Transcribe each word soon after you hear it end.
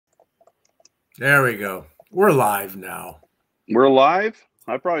There we go. We're live now. We're live?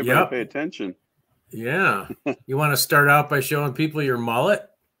 I probably better Yep. pay attention. Yeah. You want to start out by showing people your mullet?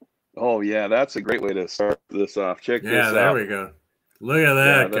 Oh, yeah, that's a great way to start this off. Check this out. Yeah, there we go. Look at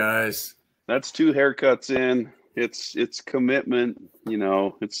that, guys. That's 2 haircuts in. It's commitment. You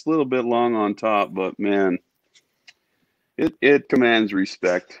know, it's a little bit long on top, but man, it commands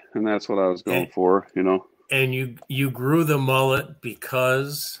respect, and that's what I was going for, you know. And you grew the mullet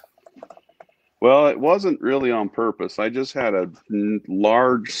because? Well, it wasn't really on purpose. I just had a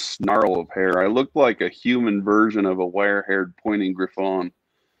large snarl of hair. I looked like a human version of a wire-haired pointing griffon.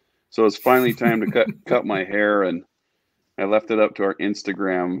 So it's finally time to cut my hair, and I left it up to our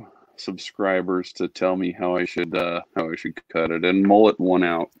Instagram subscribers to tell me how I should cut it, and mullet won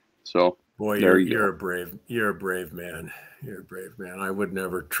out. So boy, you're a brave man. You're a brave man. I would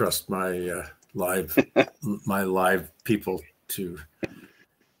never trust my live people to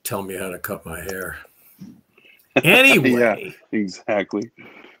tell me how to cut my hair. Anyway, yeah, exactly.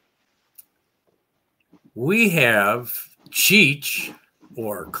 We have Cheech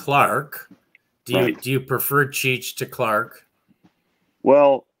or Clark. Do you prefer Cheech to Clark?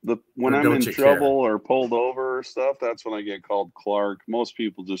 Well, when I'm in trouble or pulled over or stuff, that's when I get called Clark. Most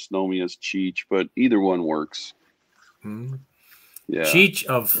people just know me as Cheech, but either one works. Mm-hmm. Yeah. Cheech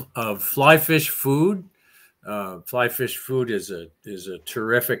of Fly Fish Food. Fly Fish Food is a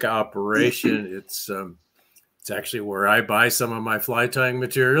terrific operation. It's actually where I buy some of my fly tying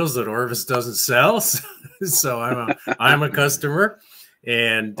materials that Orvis doesn't sell. So I'm a customer,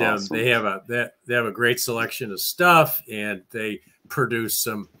 and awesome. They have a great selection of stuff, and they produce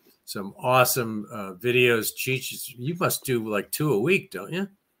some awesome videos. Cheech, you must do like 2 a week, don't you?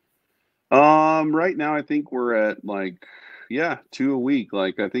 Right now I think we're at 2 a week.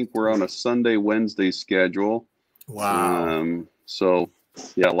 Like I think we're on a Sunday, Wednesday schedule. Wow. So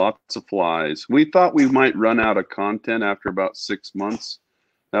yeah, lots of flies. We thought we might run out of content after about 6 months.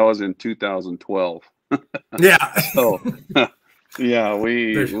 That was in 2012. Yeah. So yeah,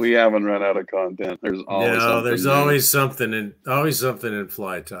 we haven't run out of content. There's always something in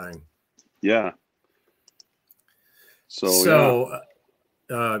fly tying. Yeah.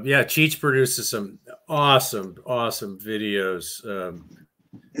 Yeah, Cheech produces some awesome videos,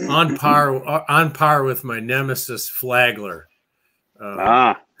 on par with my nemesis Flagler.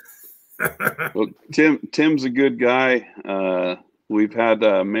 Well, Tim's a good guy. We've had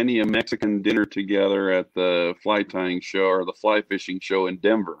many a Mexican dinner together at the fly tying show or the fly fishing show in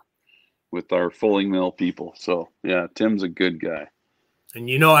Denver with our Fulling Mill people. So yeah, Tim's a good guy. And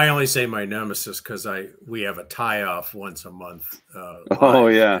I only say my nemesis because we have a tie-off once a month. Oh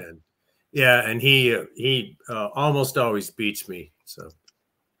yeah, and he almost always beats me. So.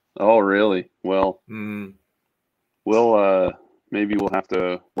 Oh really? Well, we'll maybe we'll have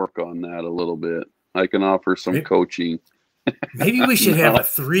to work on that a little bit. I can offer some coaching. Maybe we should have a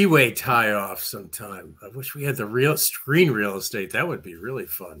 3-way tie-off sometime. I wish we had the real screen real estate. That would be really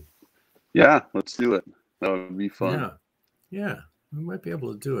fun. Yeah, let's do it. That would be fun. Yeah. We might be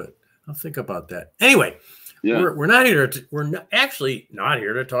able to do it. I'll think about that. Anyway, yeah. we're not here actually not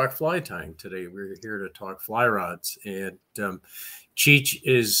here to talk fly tying today. We're here to talk fly rods. And Cheech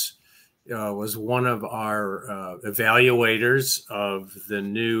was one of our evaluators of the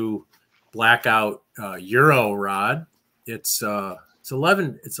new Blackout Euro rod. It's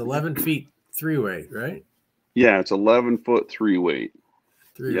 11 feet 3-weight, right? Yeah, it's 11-foot 3-weight.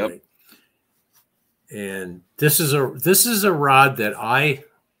 3-weight. Yep. And this is a rod that I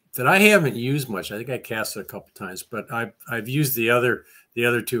haven't used much. I think I cast it a couple times, but I've used the other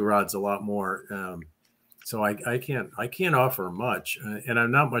 2 rods a lot more. So I can't offer much, and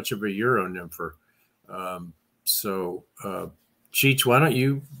I'm not much of a Euro nympher. Cheech, why don't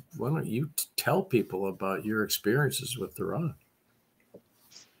you tell people about your experiences with the rod?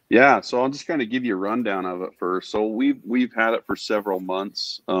 Yeah, so I'll just kind of give you a rundown of it first. So we've had it for several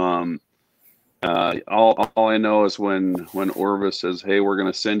months. All I know is when Orvis says, "Hey, we're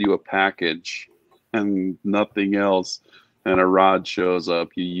going to send you a package," and nothing else, and a rod shows up,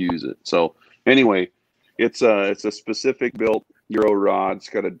 you use it. So anyway, it's a specific built Euro rod. It's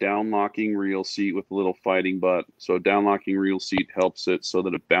got a down locking reel seat with a little fighting butt. So down locking reel seat helps it so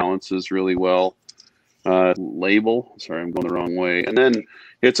that it balances really well. Label, sorry, I'm going the wrong way. And then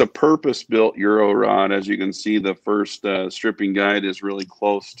it's a purpose built Euro rod. As you can see, the first stripping guide is really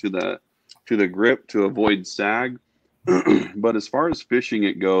close to the grip to avoid sag. But as far as fishing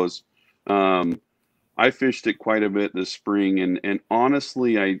it goes, I fished it quite a bit this spring, and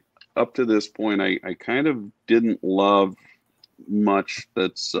honestly, up to this point I kind of didn't love much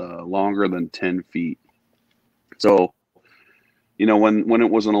that's longer than 10 feet. So you know, when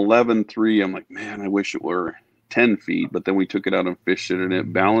it was an 11.3, I'm like, man, I wish it were 10 feet. But then we took it out and fished it, and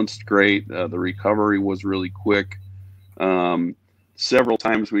it balanced great. The recovery was really quick. Several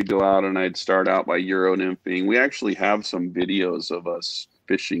times we'd go out and I'd start out by Euro nymphing. We actually have some videos of us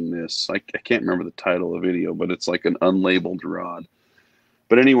fishing this. I can't remember the title of the video, but it's like an unlabeled rod.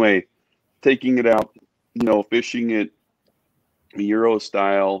 But anyway, taking it out, you know, fishing it Euro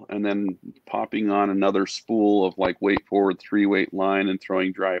style, and then popping on another spool of like weight forward 3-weight line and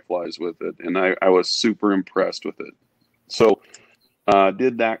throwing dry flies with it. And I was super impressed with it. So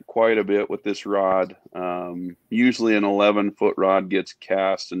did that quite a bit with this rod. Usually an 11-foot rod gets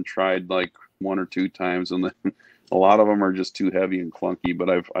cast and tried like 1 or 2 times, and then a lot of them are just too heavy and clunky, but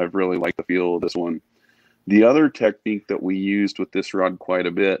I've really liked the feel of this one. The other technique that we used with this rod quite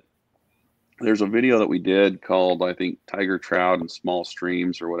a bit, there's a video that we did called, I think, Tiger Trout in Small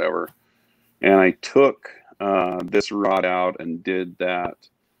Streams or whatever. And I took this rod out and did that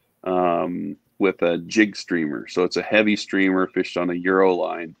with a jig streamer. So it's a heavy streamer fished on a Euro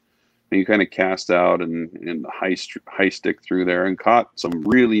line. And you kind of cast out and high stick through there, and caught some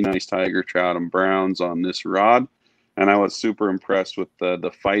really nice tiger trout and browns on this rod. And I was super impressed with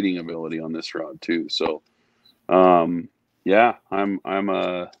the fighting ability on this rod too. So yeah, I'm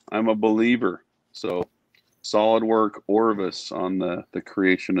a believer. So solid work, Orvis, on the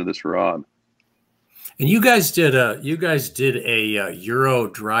creation of this rod. And you guys did a Euro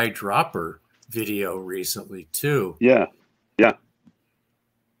dry dropper video recently too. Yeah.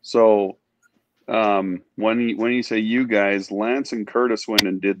 So when you say you guys, Lance and Curtis went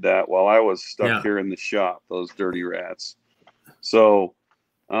and did that while I was stuck here in the shop, those dirty rats. So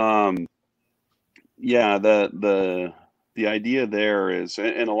yeah, the idea there is,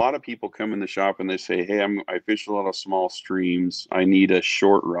 and a lot of people come in the shop and they say, hey, I fish a lot of small streams, I need a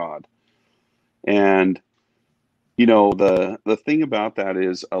short rod. And you know, the thing about that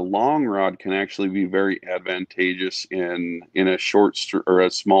is a long rod can actually be very advantageous in a or a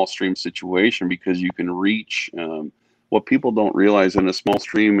small stream situation, because you can reach. What people don't realize in a small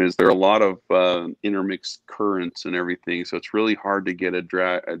stream is there are a lot of intermixed currents and everything, so it's really hard to get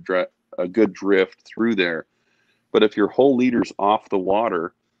a good drift through there. But if your whole leader's off the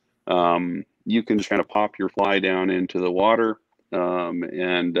water, you can just kind of pop your fly down into the water.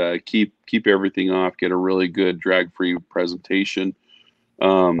 And keep everything off, get a really good drag-free presentation.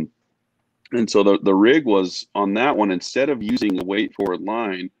 And so the rig was on that one, instead of using a weight forward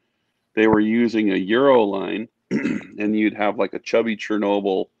line, they were using a Euro line, and you'd have like a chubby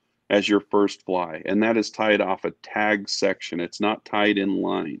Chernobyl as your first fly, and that is tied off a tag section. It's not tied in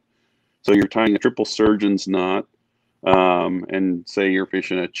line. So you're tying a triple surgeon's knot, and say you're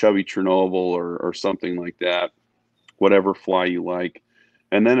fishing a chubby Chernobyl or something like that, whatever fly you like,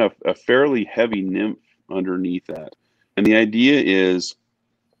 and then a fairly heavy nymph underneath that. And the idea is,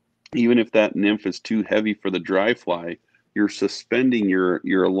 even if that nymph is too heavy for the dry fly, you're suspending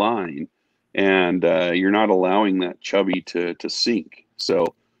your line, and you're not allowing that chubby to sink.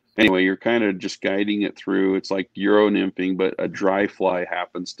 So anyway, you're kind of just guiding it through. It's like Euro nymphing, but a dry fly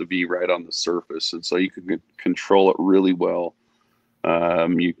happens to be right on the surface, and so you can control it really well.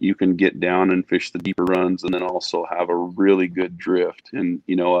 You can get down and fish the deeper runs, and then also have a really good drift. And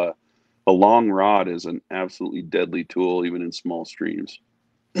you know, a long rod is an absolutely deadly tool, even in small streams.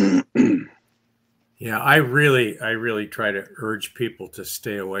 Yeah, I really try to urge people to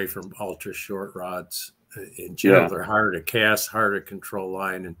stay away from ultra short rods. In general, they're harder to cast, harder to control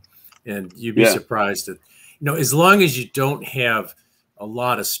line, and you'd be surprised that, you know, as long as you don't have a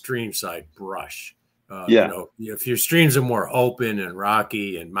lot of streamside brush. You know, if your streams are more open and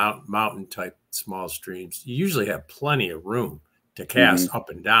rocky and mountain type small streams, you usually have plenty of room to cast up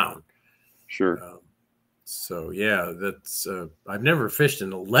and down. Sure. So yeah, that's I've never fished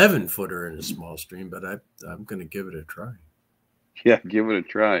an 11-footer in a small stream, but I'm going to give it a try. Yeah, give it a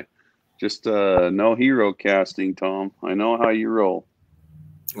try. Just no hero casting, Tom. I know how you roll.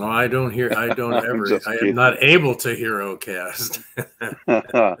 Well, I don't ever. I am not able to hero cast.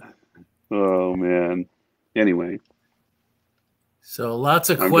 Oh man. Anyway, so lots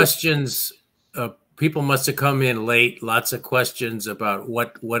of questions. People must have come in late. Lots of questions about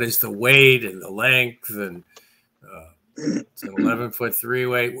what is the weight and the length, and it's an 11-foot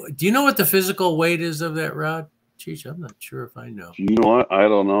 3-weight. Do you know what the physical weight is of that rod, Cheech? I'm not sure if I know. You know what? I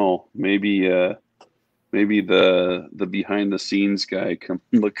don't know. Maybe the behind the scenes guy can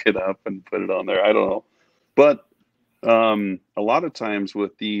look it up and put it on there. I don't know, but a lot of times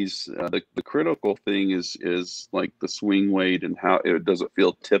with these, the critical thing is like the swing weight and how it doesn't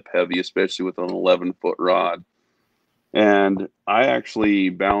feel tip heavy, especially with an 11-foot rod. And I actually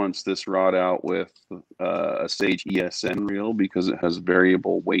balanced this rod out with a Sage ESN reel because it has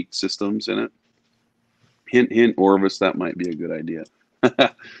variable weight systems in it. Hint, hint, Orvis, that might be a good idea.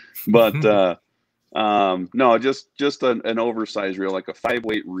 But no, just an oversized reel, like a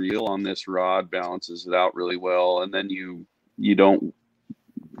 5-weight reel on this rod balances it out really well. And then you don't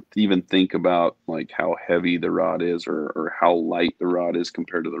even think about like how heavy the rod is or how light the rod is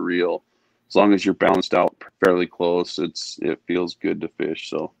compared to the reel. As long as you're balanced out fairly close, it feels good to fish.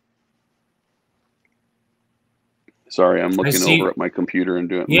 So sorry, I'm looking over at my computer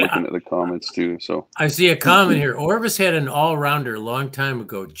and looking at the comments too. So I see a comment here. Orvis had an all-rounder a long time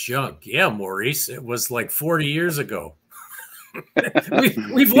ago. Junk. Yeah, Maurice. It was like 40 years ago.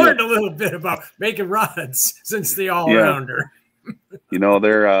 We've learned a little bit about making rods since the all-rounder. You know,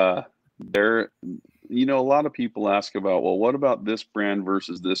 they're you know, a lot of people ask about, well, what about this brand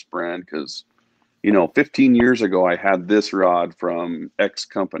versus this brand? Because, you know, 15 years ago, I had this rod from X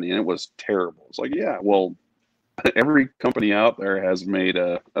company and it was terrible. It's like, yeah, well, every company out there has made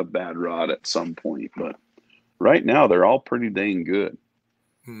a bad rod at some point, but right now they're all pretty dang good.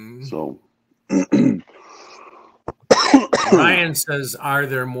 So Ryan says, are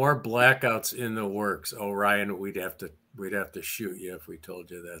there more blackouts in the works? Oh, Ryan, we'd have to shoot you if we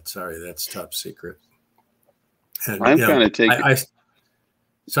told you that. Sorry, that's top secret. And, I'm kind of taking.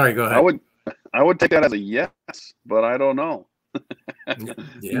 Sorry, go ahead. I would take that as a yes, but I don't know.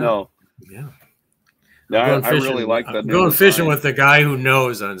 No. Yeah. I really like that. I'm going fishing with the guy who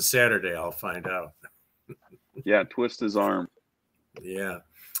knows on Saturday. I'll find out. Yeah, twist his arm. Yeah.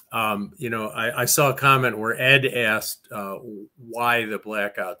 You know, I saw a comment where Ed asked why the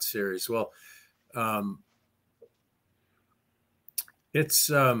Blackout series. Well,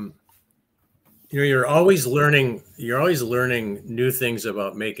 it's you know, you're always learning new things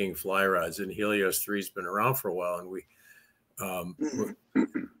about making fly rods, and Helios 3's been around for a while, and we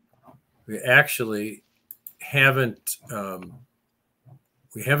actually haven't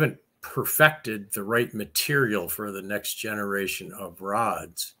perfected the right material for the next generation of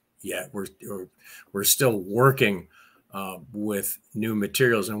rods yet. We're still working with new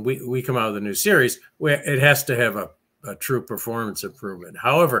materials, and we come out with a new series where it has to have a true performance improvement.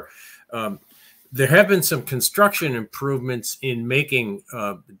 However, there have been some construction improvements in making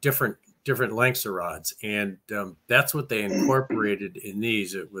different lengths of rods, and that's what they incorporated in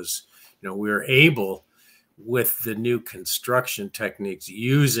these. It was, you know, we were able, with the new construction techniques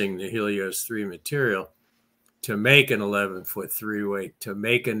using the Helios 3 material, to make an 11-foot 3-weight, to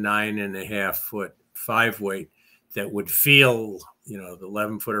make a 9.5-foot 5-weight that would feel, you know, the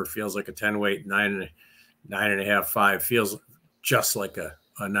 11-footer feels like a 10-weight, 9.5, 5 feels just like a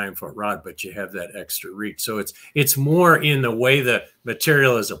 9-foot rod, but you have that extra reach. So it's more in the way the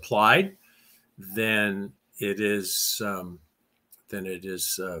material is applied than it is you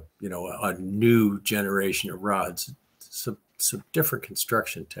know, a new generation of rods. Some different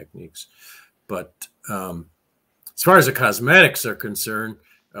construction techniques, but as far as the cosmetics are concerned,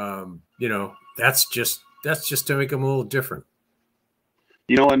 you know, that's just to make them a little different.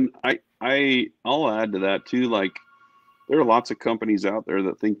 You know, and I'll add to that too. Like, there are lots of companies out there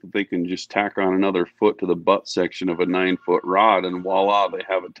that think that they can just tack on another foot to the butt section of a 9-foot rod, and voila, they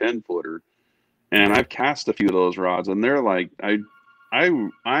have a 10-footer. And I've cast a few of those rods, and they're like,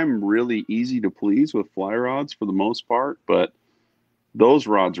 I'm really easy to please with fly rods for the most part, but those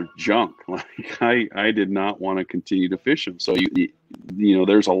rods are junk. Like, I did not want to continue to fish them. So you know,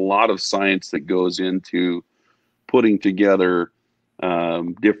 there's a lot of science that goes into putting together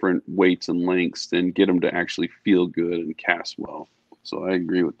different weights and lengths and get them to actually feel good and cast well. So I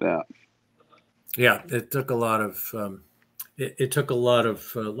agree with that. Yeah, it took a lot of it took a lot of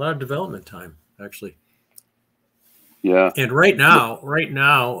development time, actually. Yeah. And right now,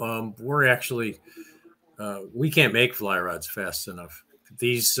 we're actually we can't make fly rods fast enough.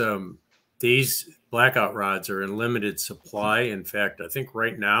 These Blackout rods are in limited supply. In fact, I think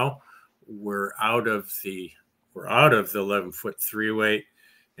right now we're out of the 11-foot 3-weight,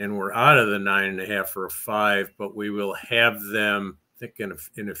 and we're out of the 9.5 for a 5, but we will have them, I think,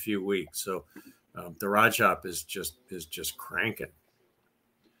 in a few weeks. So the rod shop is just cranking.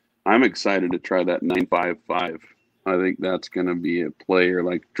 I'm excited to try that 9.55. I think that's going to be a player,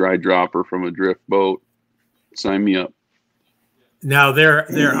 like dry dropper from a drift boat. Sign me up. Now there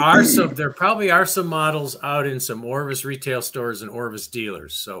probably are some models out in some Orvis retail stores and Orvis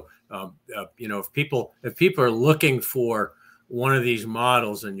dealers. So you know, if people are looking for one of these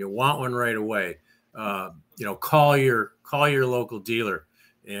models and you want one right away, you know, call your local dealer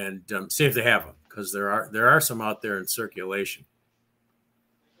and see if they have them, because there are some out there in circulation.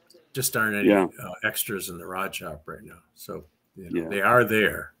 just aren't any extras in the rod shop right now. So they are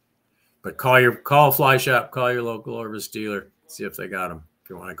there. But call fly shop, call your local Orvis dealer, see if they got them. If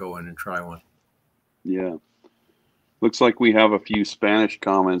you want to go in and try one. Yeah. Looks like we have a few Spanish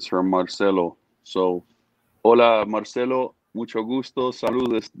comments from Marcelo. So, hola Marcelo, mucho gusto,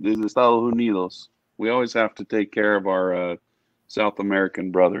 saludos desde Estados Unidos. We always have to take care of our South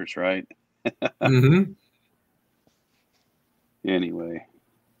American brothers, right? Mm-hmm. Anyway,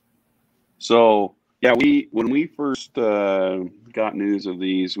 so yeah, when we first got news of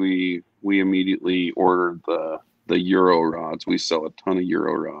these, we immediately ordered the Euro rods. We sell a ton of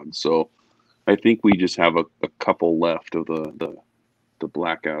Euro rods, so I think we just have a couple left of the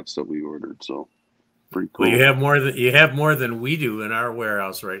blackouts that we ordered. So pretty cool. Well, you have more than we do in our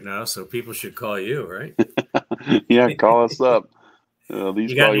warehouse right now, so people should call you, right? Yeah, call us up.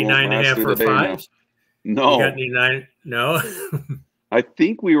 These you got any won't 9.5 through or the day now. 5s? No. You got any 9? No. I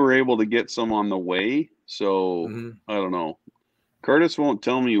think we were able to get some on the way, so I don't know. Curtis won't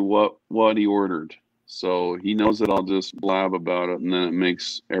tell me what he ordered, so he knows that I'll just blab about it, and then it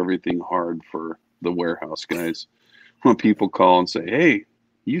makes everything hard for the warehouse guys when people call and say, "Hey,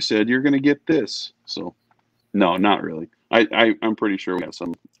 you said you're going to get this." So, no, not really. I'm pretty sure we have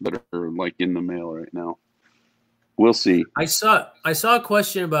some that are like in the mail right now. We'll see. I saw a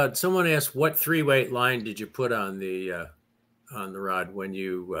question about someone asked what 3-weight line did you put on the rod when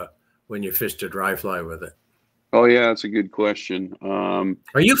you fished a dry fly with it? Oh yeah, that's a good question. Are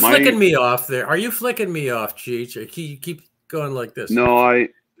you flicking me off there? Are you flicking me off, Cheech? Or you keep going like this? No,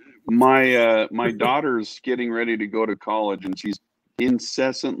 my daughter's getting ready to go to college, and she's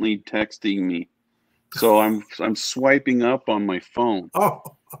incessantly texting me. So I'm swiping up on my phone. Oh,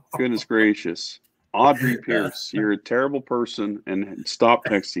 goodness gracious. Audrey Pierce, you're a terrible person, and stop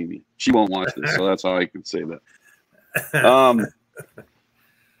texting me. She won't watch this, so that's how I can say that.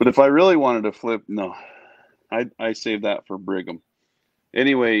 But if I really wanted to flip, no, I save that for Brigham.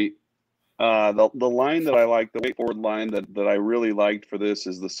 Anyway, the line that I like, the wakeboard line that I really liked for this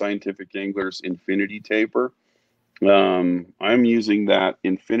is the Scientific Angler's Infinity Taper. I'm using that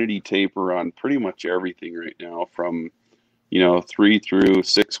Infinity Taper on pretty much everything right now, from 3 through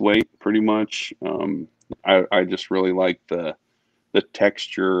 6 weight, pretty much. I just really like the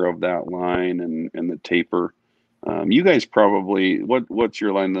texture of that line and the taper. You guys probably, what's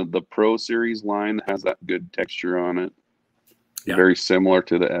your line? The Pro Series line has that good texture on it. Yeah. Very similar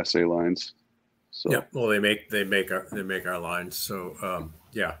to the SA lines. So yeah, well, they make our lines. So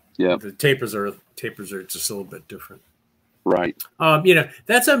yeah. The tapers are just a little bit different. Right.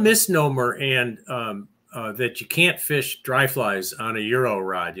 That's a misnomer, and that you can't fish dry flies on a Euro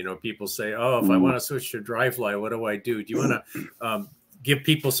rod. People say, "Oh, if I want to switch to dry fly, what do I do?" Do you want to give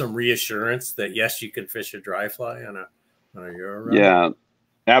people some reassurance that yes, you can fish a dry fly on a Euro rod? Yeah,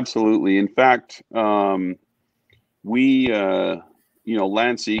 absolutely. In fact, we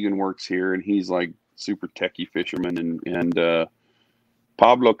Lance Egan works here, and he's like super techie fisherman, and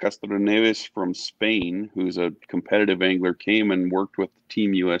Pablo Castroneves from Spain, who's a competitive angler, came and worked with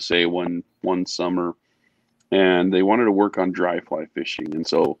Team USA one summer, and they wanted to work on dry fly fishing. And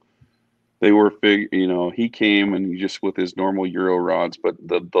so they were he came and just with his normal Euro rods, but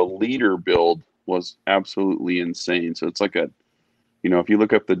the leader build was absolutely insane. So it's like if you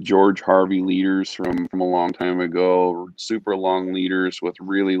look up the George Harvey leaders from a long time ago, super long leaders with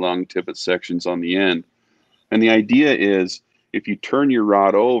really long tippet sections on the end. And the idea is, if you turn your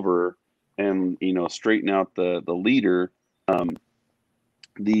rod over and straighten out the leader,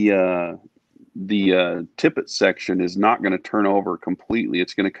 the tippet section is not going to turn over completely.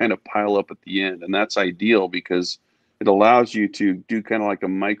 It's going to kind of pile up at the end, and that's ideal because it allows you to do kind of like a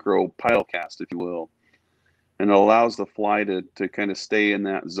micro pile cast, if you will, and it allows the fly to kind of stay in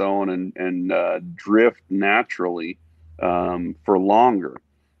that zone and drift naturally for longer.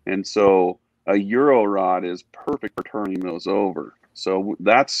 And so a Euro rod is perfect for turning those over. So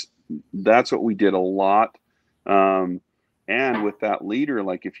that's what we did a lot. And with that leader,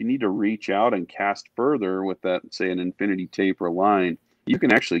 like if you need to reach out and cast further with that, say, an Infinity Taper line, you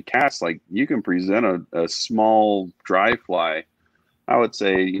can actually cast, like you can present a small dry fly, I would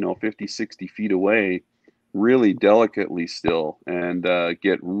say, 50, 60 feet away, really delicately still, and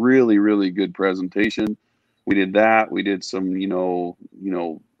get really, really good presentation. We did that. We did some,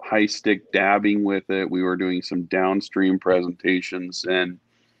 high stick dabbing with it. We were doing some downstream presentations, and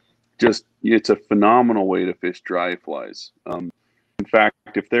just, it's a phenomenal way to fish dry flies. In fact,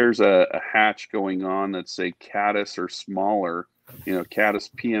 if there's a hatch going on that's, say, caddis or smaller,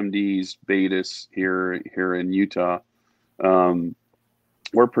 caddis PMDs, betas here in Utah,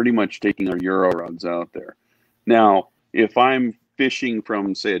 we're pretty much taking our Euro rods out there. Now, if I'm fishing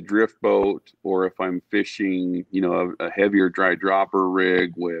from, say, a drift boat, or if I'm fishing, you know, a heavier dry dropper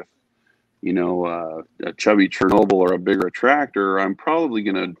rig with, you know, a chubby Chernobyl or a bigger attractor, I'm probably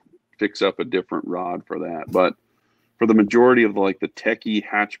going to fix up a different rod for that. But for the majority of like the techie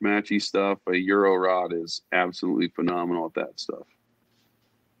hatch matchy stuff, a Euro rod is absolutely phenomenal at that stuff.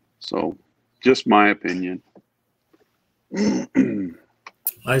 So just my opinion.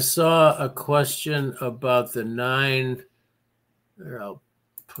 I saw a question about the 9. I'll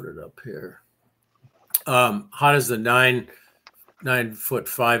put it up here. How does the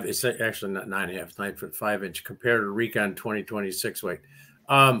 9'5"? It's actually not 9.5, 9'5" compare to Recon 2026 weight?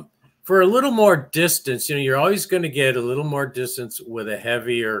 For a little more distance, you know, you're always going to get a little more distance with a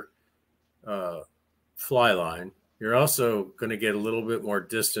heavier fly line. You're also going to get a little bit more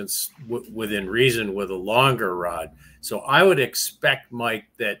distance within reason with a longer rod. So I would expect, Mike,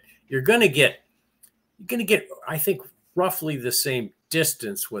 that you're going to get, I think, roughly the same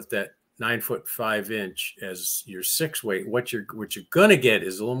distance with that 9'5" as your 6 weight. What you're going to get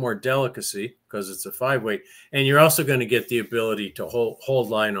is a little more delicacy because it's a 5 weight, and you're also going to get the ability to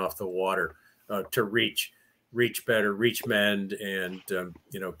hold line off the water, to reach better, reach mend, and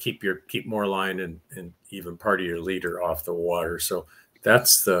you know, keep more line and even part of your leader off the water. So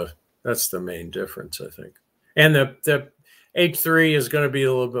that's the main difference, I think. And the H3 is going to be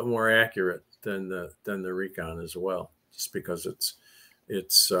a little bit more accurate than the Recon as well, just because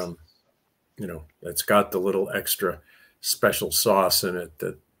it's you know, it's got the little extra special sauce in it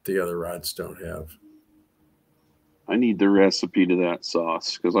that the other rods don't have. I need the recipe to that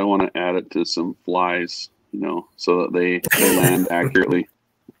sauce because I want to add it to some flies, you know, so that they land accurately.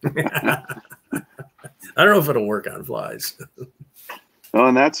 I don't know if it'll work on flies. Oh,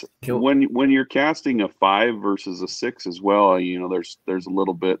 and that's when you're casting a 5 versus a 6 as well. You know, there's a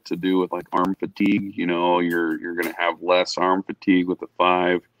little bit to do with like arm fatigue. You know, you're going to have less arm fatigue with the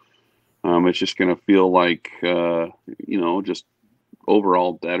 5. It's just going to feel like you know, just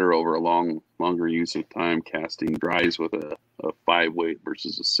overall better over a longer use of time casting dries with a 5 weight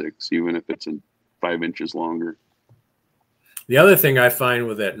versus a 6, even if it's 5 inches longer. The other thing I find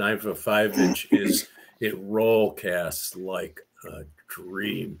with that 9'5" is it roll casts like a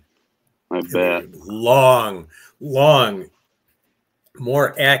dream. I bet. Long,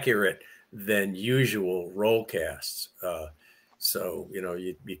 more accurate than usual roll casts. So, you know,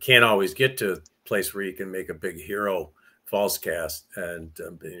 you can't always get to a place where you can make a big hero false cast, and you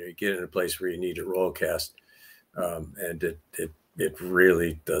know, you get in a place where you need a roll cast, and it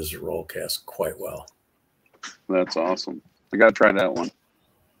really does roll cast quite well. That's awesome. I got to try that one.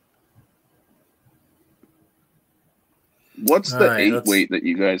 What's the 8 weight that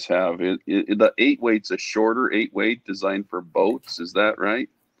you guys have? The 8 weight's a shorter 8 weight designed for boats. Is that right?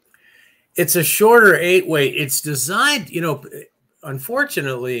 It's a shorter 8 weight. It's designed, you know,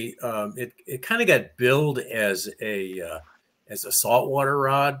 unfortunately, it kind of got billed as a saltwater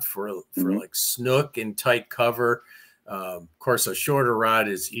rod for like snook in tight cover. Of course, a shorter rod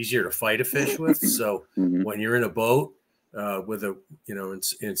is easier to fight a fish with. So when you're in a boat with a, you know,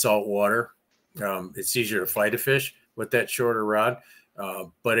 in salt water, it's easier to fight a fish with that shorter rod.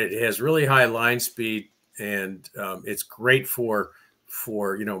 But it has really high line speed, and it's great for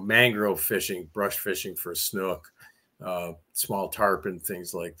you know, mangrove fishing, brush fishing for snook, small tarpon,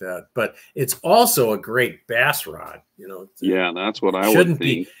 things like that. But it's also a great bass rod. You know, yeah, that's what I would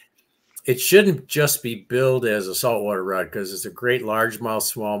think. It shouldn't just be billed as a saltwater rod because it's a great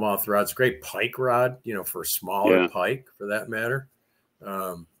largemouth, smallmouth rod. It's a great pike rod, you know, for smaller pike, for that matter.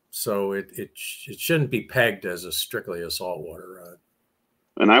 So it shouldn't be pegged as strictly a saltwater rod.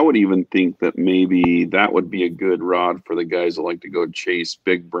 And I would even think that maybe that would be a good rod for the guys that like to go chase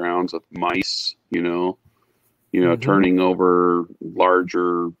big browns with mice, you know, turning over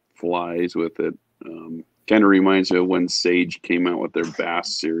larger flies with it. Kind of reminds me of when Sage came out with their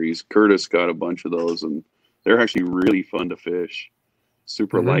bass series. Curtis got a bunch of those, and they're actually really fun to fish.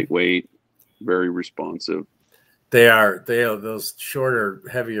 Super lightweight, very responsive. They are those shorter,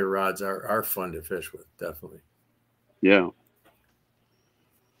 heavier rods are fun to fish with, definitely. Yeah.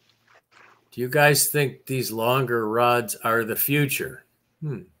 Do you guys think these longer rods are the future?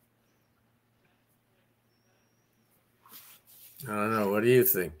 I don't know. What do you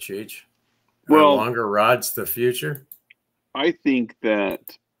think, Cheech? Are longer rods the future? I think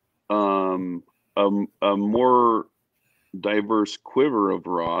that a more diverse quiver of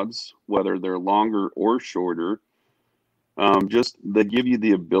rods, whether they're longer or shorter, just they give you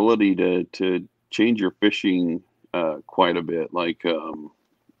the ability to change your fishing quite a bit. Like,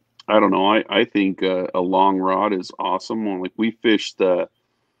 I don't know. I think a long rod is awesome. Like we fished the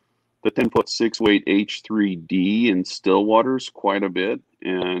the 10-foot 6-weight H3D in still waters quite a bit,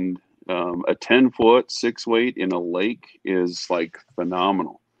 and a 10-foot 6-weight in a lake is like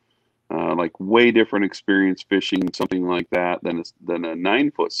phenomenal. Like way different experience fishing something like that than a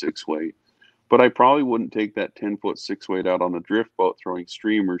 9-foot 6-weight. But I probably wouldn't take that 10-foot 6-weight out on a drift boat throwing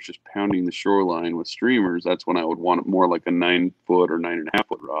streamers, just pounding the shoreline with streamers. That's when I would want it more like a 9-foot or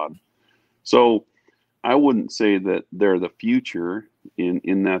 9.5-foot rod. So I wouldn't say that they're the future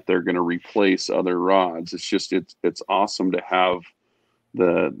in that they're going to replace other rods. It's just it's awesome to have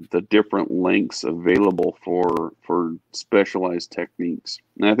the different lengths available for specialized techniques.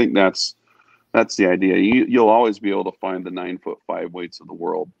 And I think that's the idea. You'll always be able to find the 9-foot 5-weights of the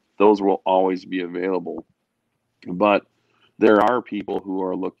world. Those will always be available. But there are people who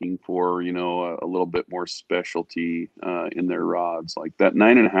are looking for, you know, a little bit more specialty in their rods, like that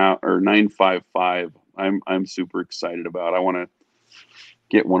 9.5 or 9.55. I'm super excited about. I want to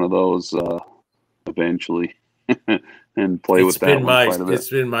get one of those eventually and play with that one quite a bit. It's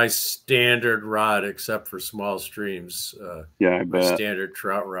been my standard rod, except for small streams. Yeah, I bet. My standard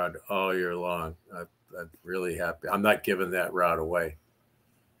trout rod all year long. I'm really happy. I'm not giving that rod away.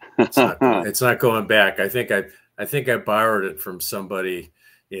 It's not going back. I think I borrowed it from somebody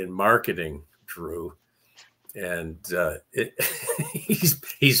in marketing, Drew, and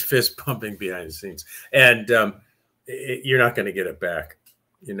he's fist pumping behind the scenes. And you're not going to get it back.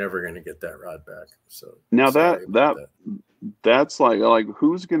 You're never going to get that rod back. So now that's like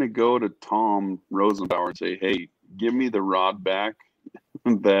who's going to go to Tom Rosenbauer and say, "Hey, give me the rod back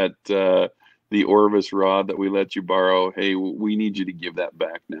that." The Orvis rod that we let you borrow. Hey, we need you to give that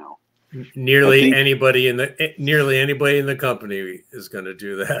back now. Nearly anybody in the company is going to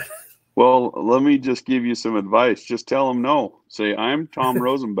do that. Well, let me just give you some advice. Just tell them no. Say, I'm Tom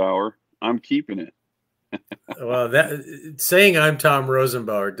Rosenbauer. I'm keeping it. Well, that saying I'm Tom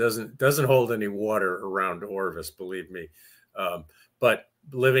Rosenbauer doesn't hold any water around Orvis, believe me. But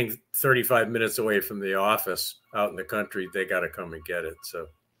living 35 minutes away from the office out in the country, they got to come and get it. So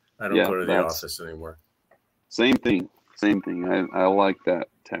I don't go to the office anymore. Same thing. I like that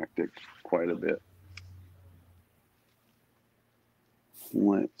tactic quite a bit.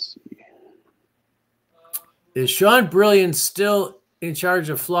 Let's see. Is Sean Brilliant still in charge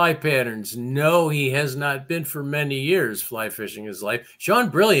of fly patterns? No, he has not been for many years fly fishing his life. Sean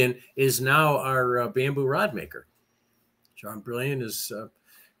Brilliant is now our bamboo rod maker. Sean Brilliant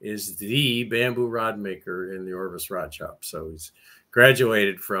is the bamboo rod maker in the Orvis Rod Shop. So he's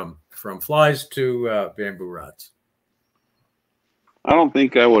graduated from flies to bamboo rods. I don't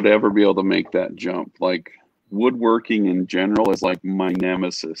think I would ever be able to make that jump. Like woodworking in general is like my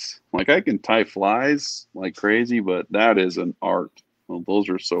nemesis. Like I can tie flies like crazy, but that is an art. Well, those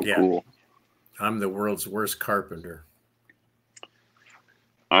are so cool. I'm the world's worst carpenter.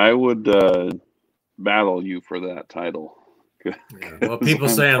 I would battle you for that title. Yeah. Well, people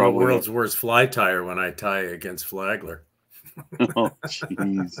say I'm the world's worst fly tire when I tie against Flagler. Oh,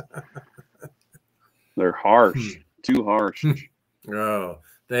 jeez. They're harsh. Too harsh. Oh,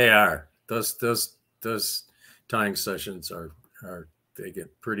 they are. Those tying sessions they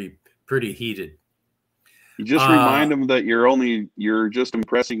get pretty heated. You just remind them that you're just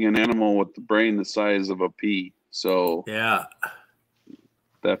impressing an animal with the brain the size of a pea. So yeah,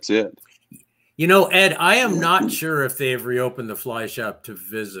 that's it. You know, Ed, I am not sure if they've reopened the fly shop to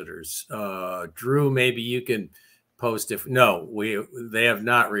visitors. Drew, maybe you can post if they have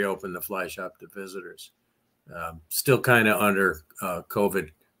not reopened the fly shop to visitors. Still kind of under COVID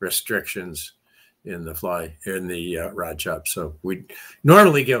restrictions in the rod shop. So we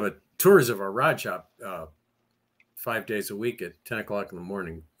normally give tours of our rod shop 5 days a week at 10 o'clock in the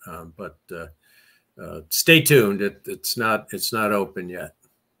morning. But stay tuned. It's not open yet.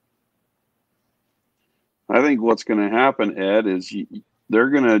 I think what's going to happen, Ed, is they're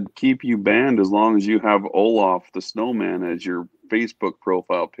going to keep you banned as long as you have Olaf the snowman as your Facebook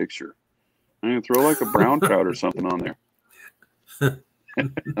profile picture. I'm going to throw like a brown trout or something on there.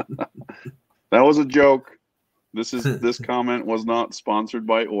 That was a joke. This comment was not sponsored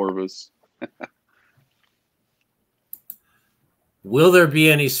by Orvis. Will there be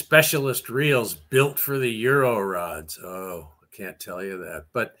any specialist reels built for the Euro rods? Oh, I can't tell you that.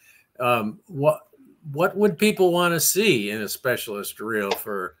 But what would people want to see in a specialist reel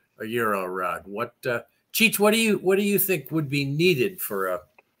for a Euro rod? Cheech, what do you think would be needed for a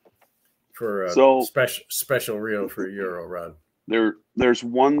special reel for a Euro rod? There's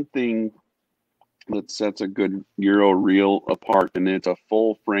one thing that sets a good Euro reel apart, and it's a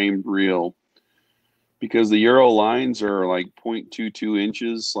full framed reel because the Euro lines are like 0.22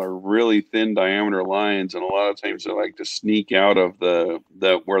 inches, are really thin diameter lines, and a lot of times they like to sneak out of the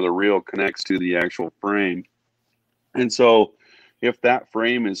where the reel connects to the actual frame. And so if that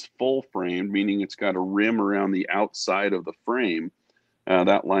frame is full framed, meaning it's got a rim around the outside of the frame,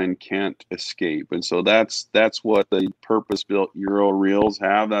 that line can't escape. And so that's what the purpose-built Euro reels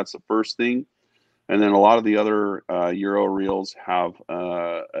have. That's the first thing. And then a lot of the other Euro reels have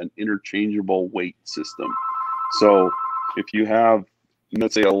an interchangeable weight system. So if you have,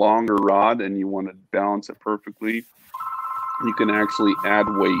 let's say, a longer rod and you want to balance it perfectly, you can actually add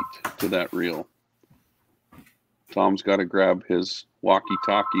weight to that reel. Tom's got to grab his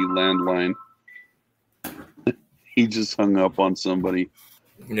walkie-talkie landline. He just hung up on somebody.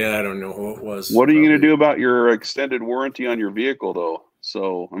 Yeah, I don't know who it was. What are you going to do about your extended warranty on your vehicle, though?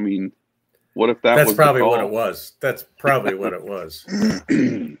 So, I mean, what if that's probably what it was? That's probably what it was.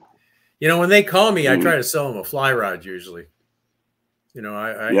 You know, when they call me, I try to sell them a fly rod usually. You know,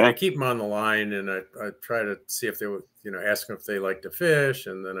 I keep them on the line, and I try to see if they would, you know, ask them if they like to fish,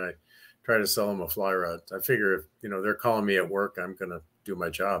 and then I try to sell them a fly rod. I figure if, you know, they're calling me at work, I'm going to do my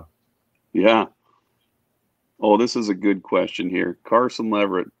job. Yeah. Oh, this is a good question here. Carson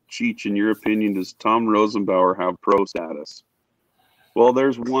Leverett, Cheech, in your opinion, does Tom Rosenbauer have pro status? Well,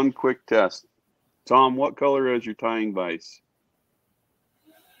 there's one quick test. Tom, what color is your tying vise?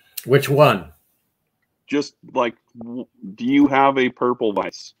 Which one? Just like, do you have a purple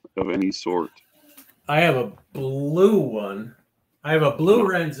vise of any sort? I have a blue one. I have a blue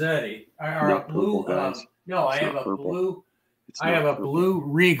Renzetti. Or a blue. No, I have a blue. I have a blue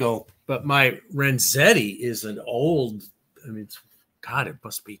Regal, but my Renzetti is an old. I mean, God, it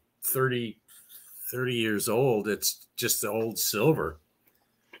must be 30 years old. It's just the old silver.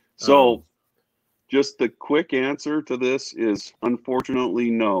 So, just the quick answer to this is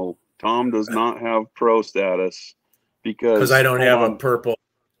unfortunately no. Tom does not have pro status because I don't have a purple.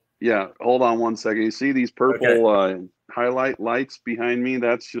 Yeah, hold on one second. You see these purple highlight lights behind me?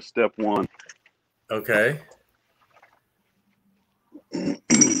 That's just step one. Okay.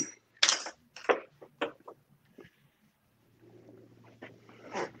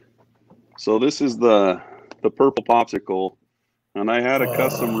 So this is the purple popsicle, and I had a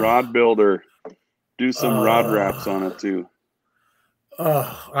custom rod builder do some rod wraps on it too.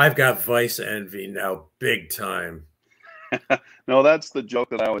 Oh, I've got vice envy now, big time. No, that's the joke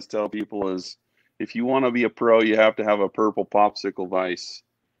that I always tell people is if you want to be a pro, you have to have a purple popsicle vise.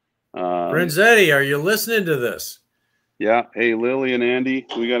 Renzetti, are you listening to this? Yeah. Hey, Lily and Andy,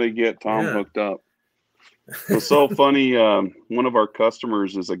 we got to get Tom hooked up. It's so funny. One of our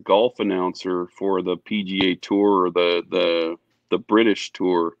customers is a golf announcer for the PGA Tour, or the British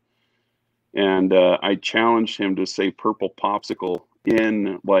Tour, and I challenged him to say "purple popsicle"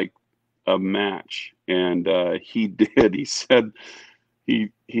 in like a match, and he did. He said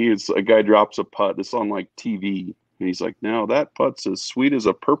he is a guy drops a putt. It's on like TV, and he's like, "Now that putt's as sweet as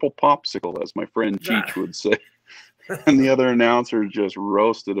a purple popsicle," as my friend Cheech would say. And the other announcer just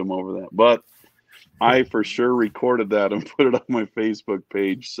roasted him over that, but I for sure recorded that and put it on my Facebook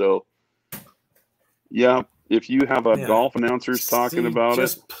page. So, yeah, if you have a golf announcers talking about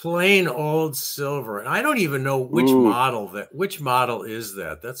just plain old silver, and I don't even know which model which model is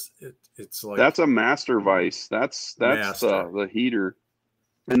that. It's like that's a master vise. That's the heater,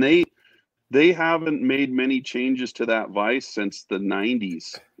 and they haven't made many changes to that vise since the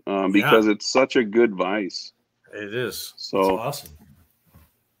 90s because it's such a good vise. It is. So it's awesome.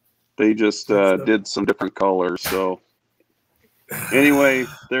 They just did some different colors. So anyway,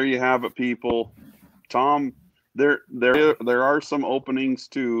 there you have it, people. Tom, there are some openings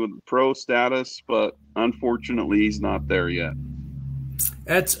to pro status, but unfortunately, he's not there yet.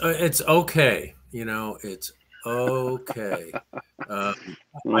 It's okay. You know, it's okay. I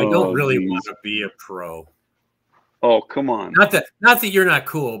don't really want to be a pro. Oh, come on. Not that you're not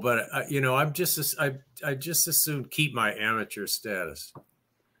cool, but you know, I just as soon keep my amateur status.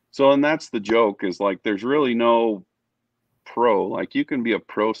 So, and that's the joke is like, there's really no pro. Like, you can be a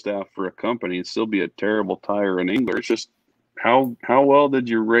pro staff for a company and still be a terrible tire and angler. It's just how well did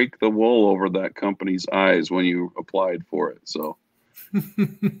you rake the wool over that company's eyes when you applied for it? So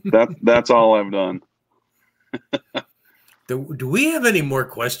that's all I've done. Do we have any more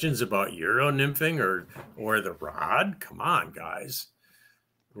questions about Euro nymphing or the rod? Come on, guys.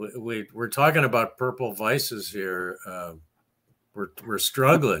 We're talking about purple vices here. We're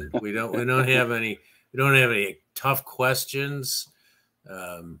struggling. We don't have any tough questions.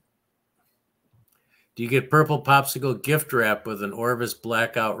 Do you get purple popsicle gift wrap with an Orvis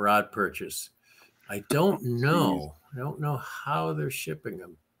Blackout rod purchase? I don't know. I don't know how they're shipping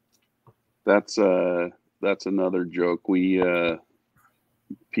them. That's another joke. We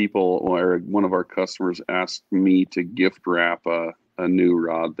people, or one of our customers asked me to gift wrap a new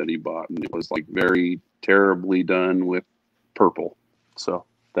rod that he bought, and it was like very terribly done with purple. So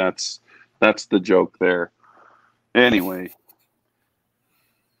that's the joke there. Anyway,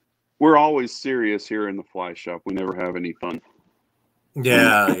 we're always serious here in the fly shop. We never have any fun.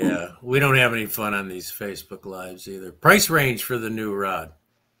 Yeah. We don't have any fun on these Facebook Lives either. Price range for the new rod.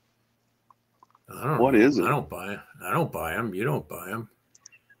 I don't What know. is it? I don't buy them. You don't buy them.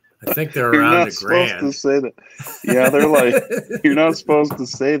 I think they're You're around not the supposed grand. to say that. Yeah, they're like, you're not supposed to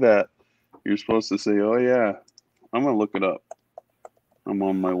say that. You're supposed to say, oh yeah, I'm gonna look it up. I'm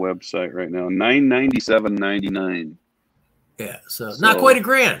on my website right now. $997.99. Yeah, so not quite a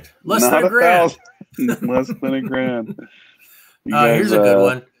grand. Less than a grand. Less than a grand. You guys, here's a good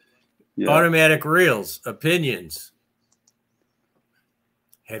one. Yeah. Automatic reels. Opinions.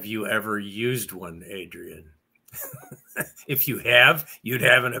 Have you ever used one, Adrian? If you have, you'd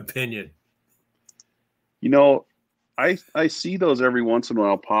have an opinion. You know, I see those every once in a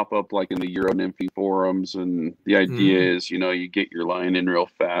while pop up, like in the Euro Nymphy forums, and the idea is, you know, you get your line in real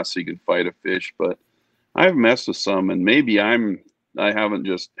fast so you can fight a fish. But I've messed with some, and maybe I haven't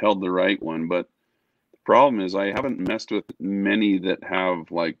just held the right one, but the problem is I haven't messed with many that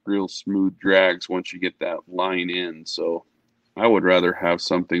have like real smooth drags once you get that line in. So I would rather have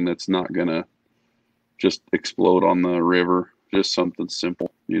something that's not gonna just explode on the river, just something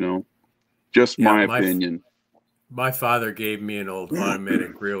simple, you know. Just my opinion. My father gave me an old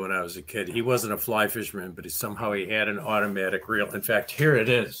automatic reel when I was a kid. He wasn't a fly fisherman, but somehow he had an automatic reel. In fact, here it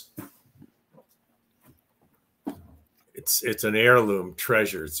is. It's an heirloom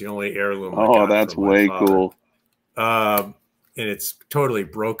treasure. It's the only heirloom I got. That's way cool. And it's totally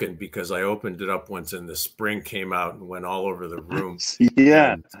broken because I opened it up once and the spring came out and went all over the room.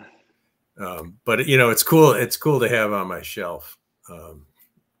 Yeah. And, but you know, it's cool. It's cool to have on my shelf.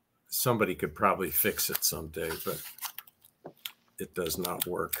 Somebody could probably fix it someday, but it does not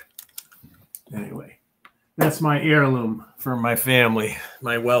work. Anyway, that's my heirloom for my family,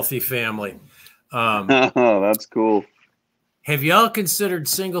 my wealthy family. That's cool. Have y'all considered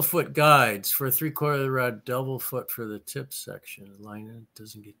single foot guides for a 3/4 rod double foot for the tip section? Line it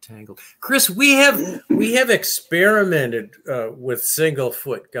doesn't get tangled. Chris, we have experimented with single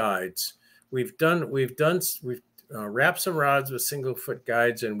foot guides. We've wrapped some rods with single foot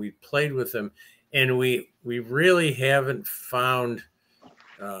guides and we played with them, and we really haven't found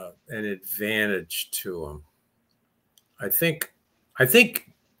an advantage to them. I think, in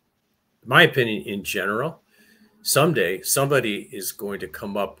my opinion, in general, someday somebody is going to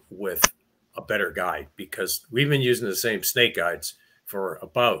come up with a better guide, because we've been using the same snake guides for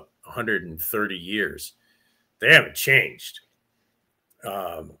about 130 years. They haven't changed.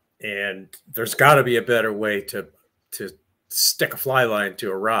 And there's got to be a better way to stick a fly line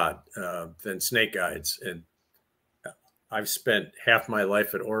to a rod than snake guides. And I've spent half my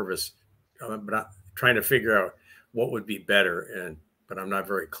life at Orvis trying to figure out what would be better, but I'm not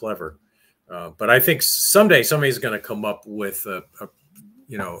very clever. But I think someday somebody's going to come up with a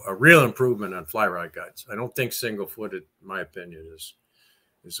real improvement on fly rod guides. I don't think single footed, in my opinion,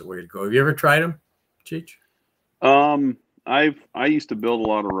 is the way to go. Have you ever tried them, Cheech? I used to build a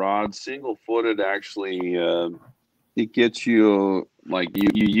lot of rods. Single footed actually, it gets you, like, you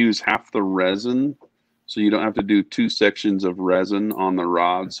use half the resin, so you don't have to do 2 sections of resin on the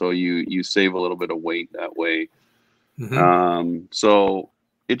rod. So you save a little bit of weight that way. So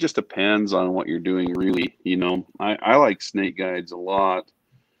it just depends on what you're doing, really. You know, I like snake guides a lot.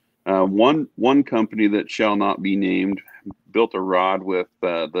 One company that shall not be named built a rod with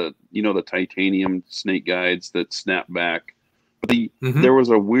the titanium snake guides that snap back. But there was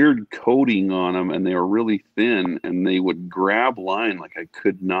a weird coating on them, and they were really thin, and they would grab line like I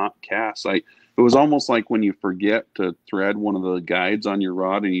could not cast. It was almost like when you forget to thread one of the guides on your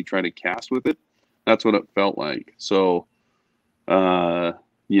rod and you try to cast with it. That's what it felt like. So,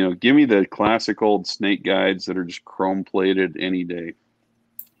 give me the classic old snake guides that are just chrome plated any day.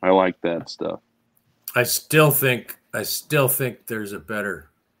 I like that stuff. I still think there's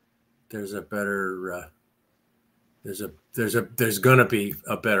going to be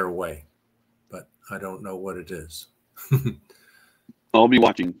a better way, but I don't know what it is. I'll be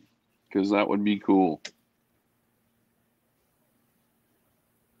watching, because that would be cool.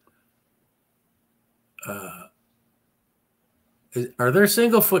 Are there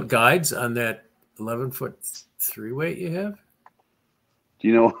single foot guides on that 11-foot 3-weight you have? Do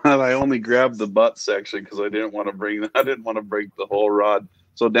you know what? I only grabbed the butt section because I didn't want to break the whole rod.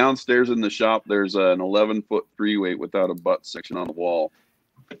 So downstairs in the shop, there's an 11-foot 3-weight without a butt section on the wall.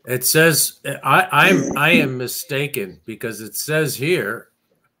 It says I am mistaken because it says here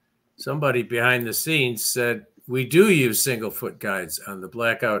somebody behind the scenes said we do use single foot guides on the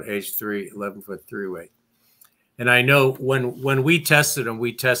Blackout H3 11-foot 3-weight. And I know when we tested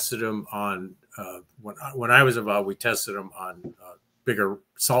them on when I was involved, we tested them on bigger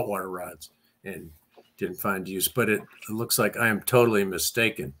saltwater rods and didn't find use. But it looks like I am totally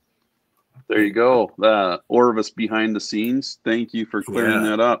mistaken. There you go. Orvis behind the scenes. Thank you for clearing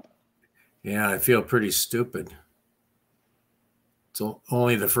that up. Yeah, I feel pretty stupid. It's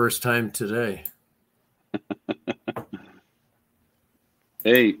only the first time today.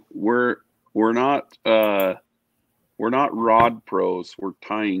 Hey, we're not rod pros. We're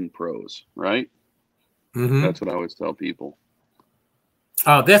tying pros, right? Mm-hmm. That's what I always tell people.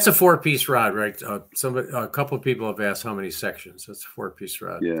 Oh, that's a 4-piece rod, right? A couple of people have asked how many sections. That's a 4-piece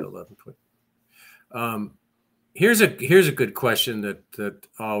rod. Yeah. 11-foot. Here's a good question that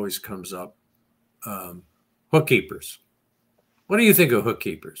always comes up. Hook keepers. What do you think of hook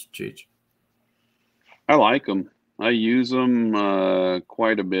keepers, Cheech? I like them. I use them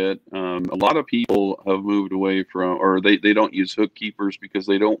quite a bit. A lot of people have moved away from, or they don't use hook keepers because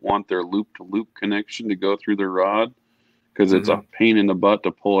they don't want their loop-to-loop connection to go through their rod because it's a pain in the butt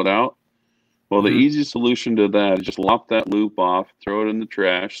to pull it out. Well, the easy solution to that is just lop that loop off, throw it in the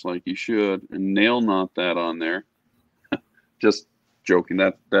trash like you should, and nail knot that on there. Just joking.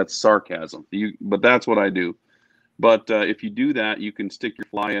 That's sarcasm. But that's what I do. But if you do that, you can stick your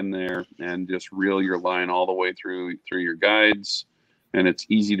fly in there and just reel your line all the way through your guides, and it's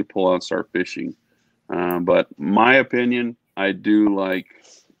easy to pull out and start fishing. But my opinion, I do like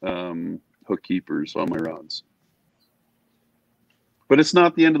hook keepers on my rods. But it's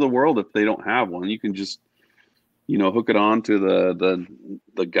not the end of the world if they don't have one. You can just, hook it on to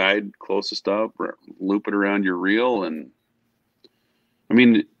the guide closest up, or loop it around your reel, and I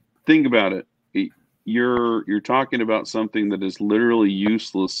mean, think about it. You're talking about something that is literally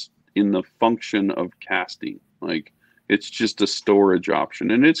useless in the function of casting. Like, it's just a storage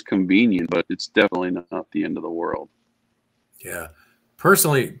option, and it's convenient, but it's definitely not the end of the world. Yeah.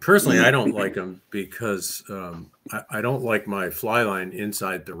 Personally, I don't like them because I don't like my fly line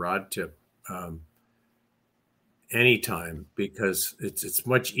inside the rod tip anytime, because it's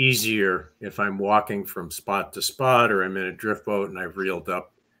much easier if I'm walking from spot to spot or I'm in a drift boat and I've reeled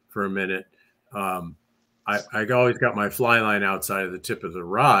up for a minute. I always got my fly line outside of the tip of the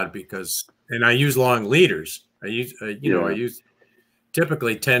rod and I use long leaders. I use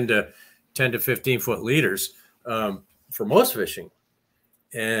typically 10 to 15 foot leaders for most fishing.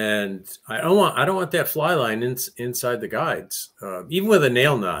 And I don't want that fly line inside the guides. Even with a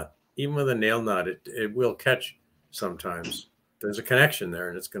nail knot, it will catch sometimes. There's a connection there,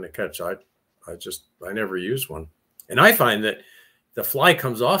 and it's going to catch. I never use one, and I find that the fly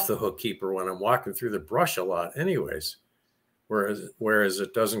comes off the hook keeper when I'm walking through the brush a lot, anyways. Whereas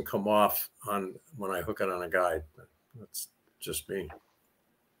it doesn't come off when I hook it on a guide. That's just me.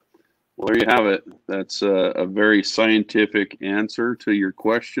 Well, there you have it. That's a very scientific answer to your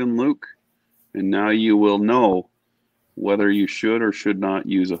question, Luke. And now you will know whether you should or should not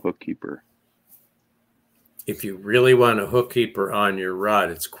use a hook keeper. If you really want a hook keeper on your rod,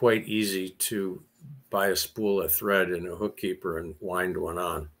 it's quite easy to buy a spool of thread and a hook keeper and wind one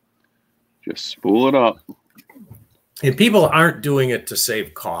on. Just spool it up. And people aren't doing it to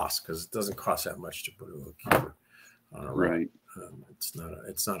save cost, because it doesn't cost that much to put a hook keeper on a rod. Right. It's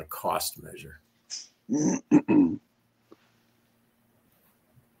not a cost measure.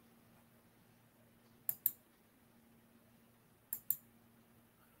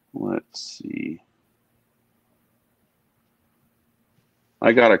 Let's see.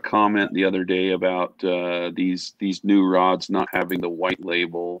 I got a comment the other day about these new rods not having the white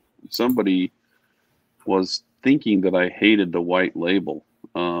label. Somebody was thinking that I hated the white label,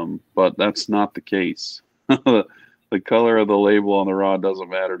 but that's not the case. The color of the label on the rod doesn't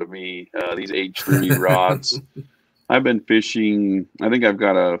matter to me. These H3 rods, I've been fishing. I think I've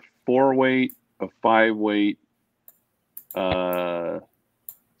got a 4-weight, a 5-weight,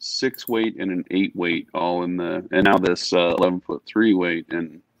 6-weight, and an 8-weight all in and now this 11-foot 3-weight.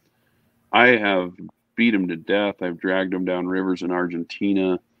 And I have beat them to death. I've dragged them down rivers in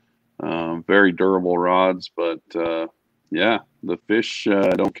Argentina. Very durable rods, but yeah, the fish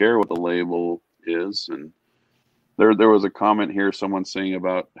don't care what the label is. And there was a comment here, someone saying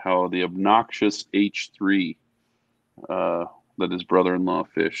about how the obnoxious H3 that his brother-in-law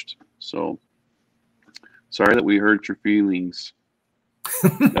fished. So sorry that we hurt your feelings.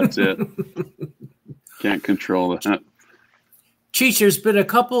 That's it. Can't control that. Cheech, there's been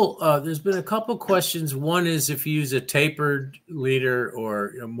a couple questions. One is if you use a tapered leader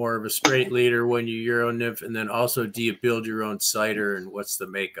or more of a straight leader when you Euro nymph, and then also do you build your own cider and what's the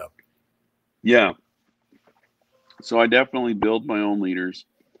makeup? Yeah. So I definitely build my own leaders.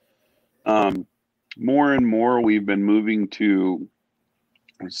 More and more we've been moving to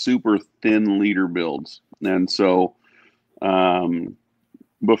super thin leader builds. And so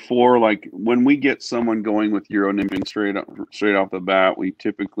before, like when we get someone going with Euro nymphing straight off the bat, we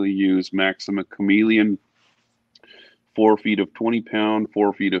typically use Maxima Chameleon, 4 feet of 20 pound,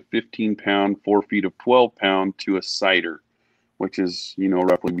 4 feet of 15 pound, 4 feet of 12 pound to a cider, which is,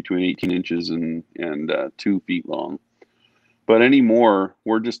 roughly between 18 inches and 2 feet long. But anymore,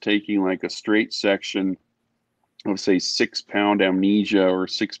 we're just taking like a straight section of say 6 pound Amnesia or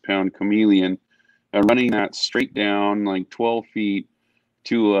 6 pound Chameleon and running that straight down like 12 feet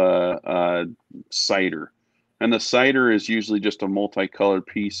to a cider. And the cider is usually just a multicolored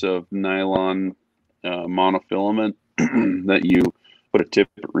piece of nylon monofilament that you put a tip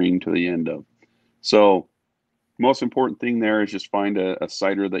ring to the end of. So most important thing there is just find a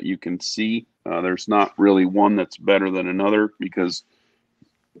cider that you can see. There's not really one that's better than another because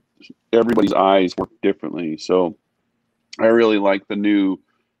everybody's eyes work differently. So I really like the new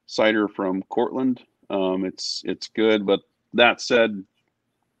cider from Cortland. It's good, but that said,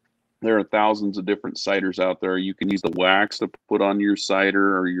 there are thousands of different ciders out there. You can use the wax to put on your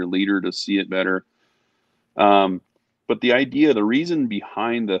cider or your leader to see it better. But the reason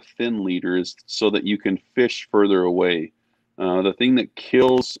behind the thin leader is so that you can fish further away. The thing that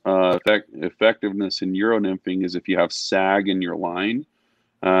kills effectiveness in Euro nymphing is if you have sag in your line.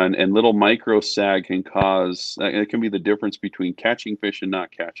 And little micro sag can cause, it can be the difference between catching fish and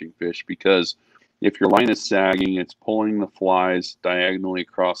not catching fish, because if your line is sagging, it's pulling the flies diagonally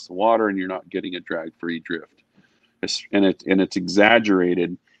across the water and you're not getting a drag-free drift. And it's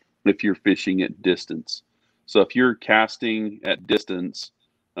exaggerated if you're fishing at distance. So if you're casting at distance,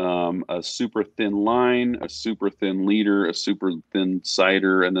 a super thin line, a super thin leader, a super thin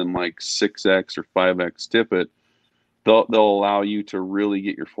cider, and then like 6X or 5X tippet, they'll allow you to really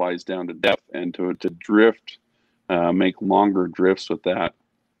get your flies down to depth and to drift, make longer drifts with that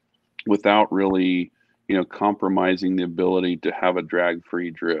without really, compromising the ability to have a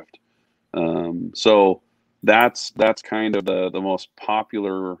drag-free drift. So that's kind of the most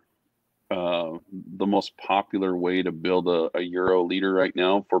popular way to build a Euro leader right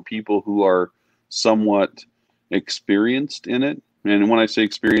now for people who are somewhat experienced in it. And when I say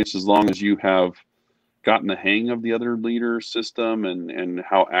experienced, as long as you have gotten the hang of the other leader system and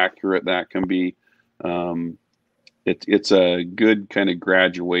how accurate that can be, it's a good kind of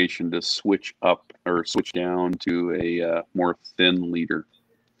graduation to switch up or switch down to a more thin leader.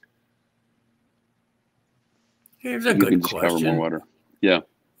 Here's a good question. Cover more water. Yeah.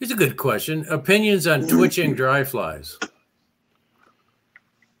 Here's a good question. Opinions on twitching dry flies.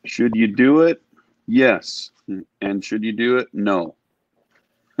 Should you do it? Yes. And should you do it? No.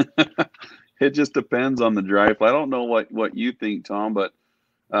 It just depends on the dry fly. I don't know what you think, Tom, but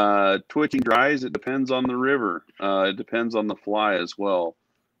twitching dries, it depends on the river. It depends on the fly as well.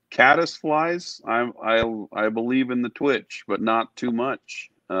 Caddis flies, I believe in the twitch, but not too much.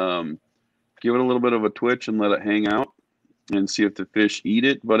 Give it a little bit of a twitch and let it hang out and see if the fish eat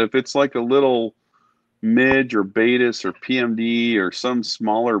it. But if it's like a little midge or baetis or PMD or some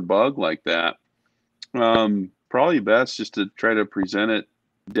smaller bug like that, probably best just to try to present it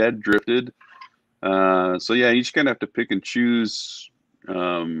dead drifted. So yeah, you just kind of have to pick and choose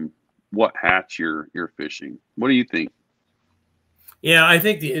what hatch you're fishing. What do you think? Yeah, I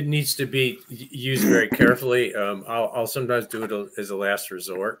think it needs to be used very carefully. I'll sometimes do it as a last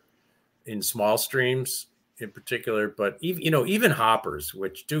resort in small streams in particular, but even hoppers,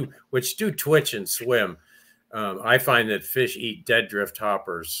 which do twitch and swim, I find that fish eat dead drift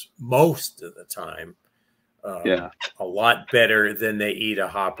hoppers most of the time. A lot better than they eat a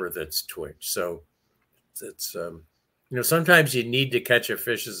hopper that's twitched. So it's sometimes you need to catch a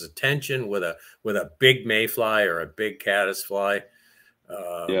fish's attention with a big mayfly or a big caddisfly.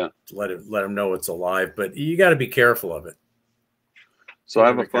 Let them know it's alive, but you got to be careful of it. So I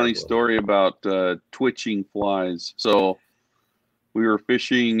have a funny story about twitching flies. So we were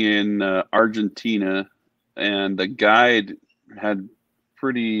fishing in Argentina, and the guide had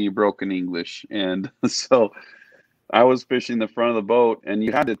pretty broken English, and so I was fishing the front of the boat, and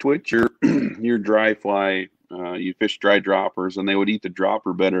you had to twitch your dry fly. You fish dry droppers, and they would eat the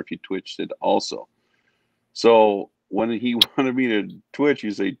dropper better if you twitched it also. So when he wanted me to twitch,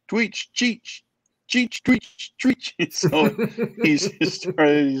 he'd say, "Twitch, cheech, cheech, twitch, twitch." So he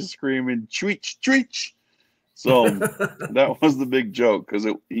started screaming, "Twitch, twitch." So that was the big joke, because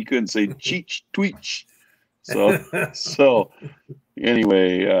he couldn't say Cheech Tweech. So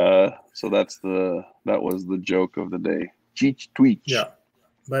anyway, so that was the joke of the day. Cheech Tweech. Yeah.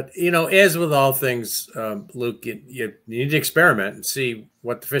 But, as with all things, Luke, you need to experiment and see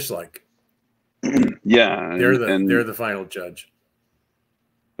what the fish like. Yeah. They're the final judge.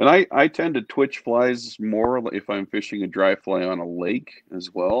 And I tend to twitch flies more if I'm fishing a dry fly on a lake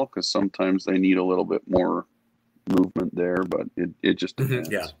as well, because sometimes they need a little bit more movement there, but it just depends.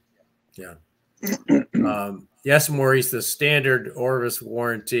 Yeah. Yes, Maurice, the standard Orvis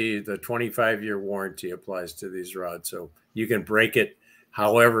warranty, the 25-year warranty applies to these rods. So you can break it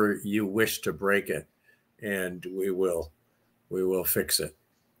however you wish to break it, and we will fix it.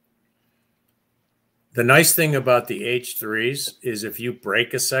 The nice thing about the H3s is if you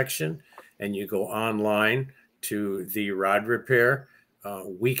break a section and you go online to the rod repair,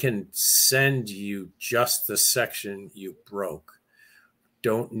 we can send you just the section you broke. You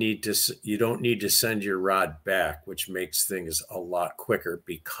don't need to send your rod back, which makes things a lot quicker,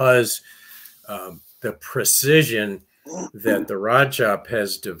 because the precision that the rod shop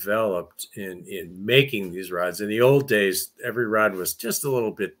has developed in making these rods. In the old days, every rod was just a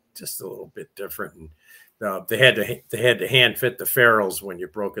little bit different, and they had to hand fit the ferrules when you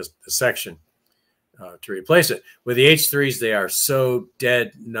broke a section to replace it. With the H3s, they are so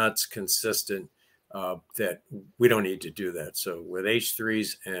dead nuts consistent that we don't need to do that. So with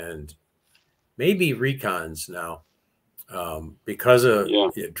H3s and maybe Recons now, because of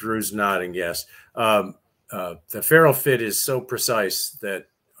Drew's nodding, yes. The ferrule fit is so precise that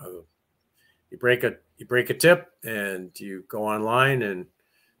you break a tip and you go online and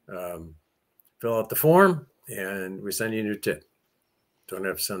fill out the form, and we send you a new tip. Don't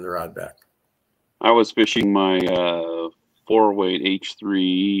have to send the rod back. I was fishing my 4-weight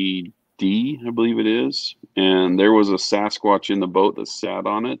H3D, I believe it is, and there was a Sasquatch in the boat that sat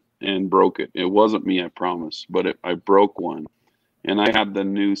on it and broke it. It wasn't me, I promise, but I broke one. And I had the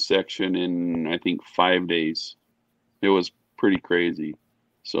new section in, I think, 5 days. It was pretty crazy.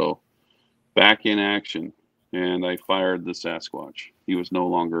 So back in action, and I fired the Sasquatch. He was no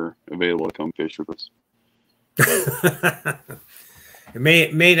longer available to come fish with us. It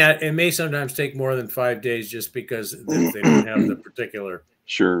may sometimes take more than 5 days, just because they don't have the particular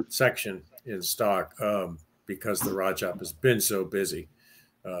section in stock, because the rod shop has been so busy.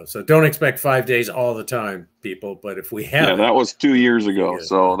 So don't expect 5 days all the time, people. But if we have that was 2 years ago,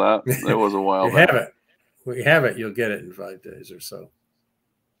 so that was a while back. We have it. You'll get it in 5 days or so.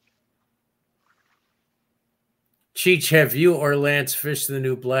 Cheech, have you or Lance fished the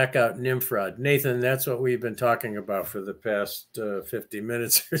new Blackout nymph rod? Nathan, that's what we've been talking about for the past 50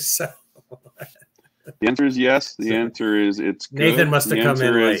 minutes or so. The answer is yes. The answer is it's good. Nathan must have come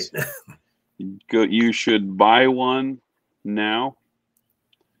in late. Good. You should buy one now.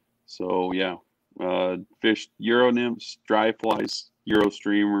 So yeah, fish Euro nymphs, dry flies, Euro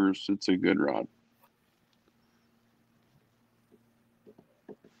streamers. It's a good rod.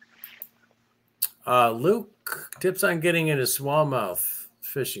 Luke, tips on getting into smallmouth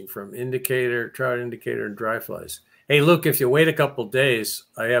fishing from trout indicator, and dry flies. Hey, Luke, if you wait a couple days,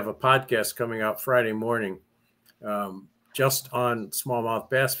 I have a podcast coming out Friday morning just on smallmouth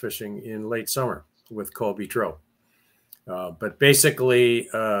bass fishing in late summer with Colby Tro. But basically,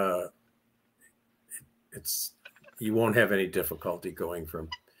 you won't have any difficulty going from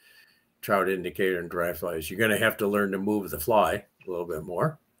trout indicator and dry flies. You're going to have to learn to move the fly a little bit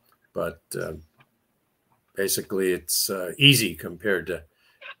more, but basically it's easy compared to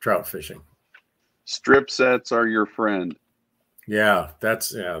trout fishing. Strip sets are your friend. Yeah, that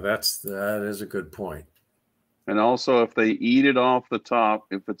is a good point. And also, if they eat it off the top,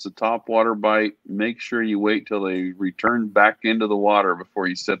 if it's a top water bite, make sure you wait till they return back into the water before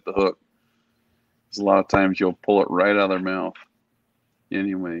you set the hook. Because a lot of times you'll pull it right out of their mouth.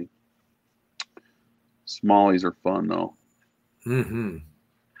 Anyway, smallies are fun though. Mm-hmm.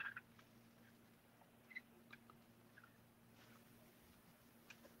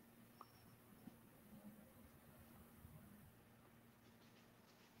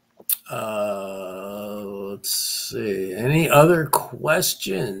 Let's see. Any other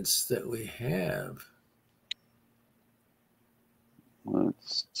questions that we have?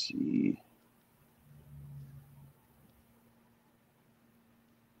 Let's see.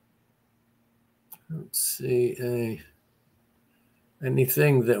 Let's see.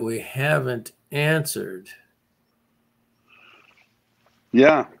 Anything that we haven't answered?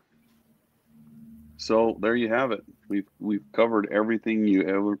 Yeah. So there you have it. We've covered everything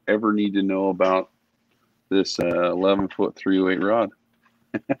you ever need to know about this 11-foot 308 rod.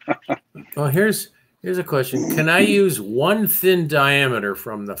 Well, here's Here's a question. Can I use one thin diameter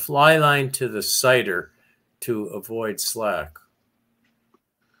from the fly line to the sighter to avoid slack?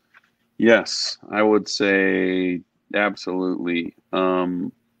 Yes, I would say absolutely.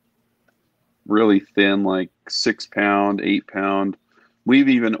 Really thin, like 6 pound, 8 pound. We've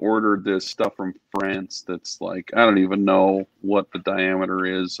even ordered this stuff from France that's like, I don't even know what the diameter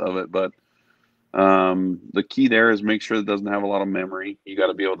is of it, but the key there is make sure it doesn't have a lot of memory. You got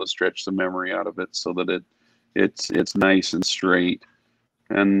to be able to stretch the memory out of it so that it's nice and straight,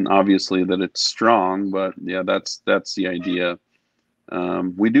 and obviously that it's strong. But yeah, that's the idea.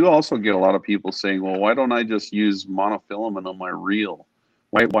 We do also get a lot of people saying, well, why don't I just use monofilament on my reel?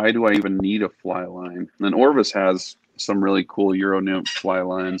 Why do I even need a fly line? And Orvis has some really cool Euro nymph fly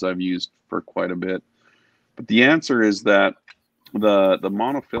lines I've used for quite a bit. But the answer is that the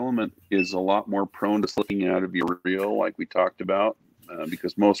monofilament is a lot more prone to slipping out of your reel, like we talked about,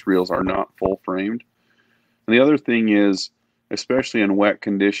 because most reels are not full framed. And the other thing is, especially in wet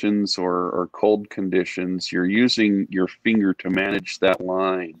conditions or cold conditions, you're using your finger to manage that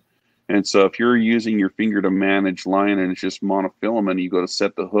line. And so if you're using your finger to manage line and it's just monofilament, you go to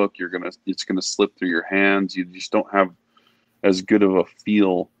set the hook, it's gonna slip through your hands. You just don't have as good of a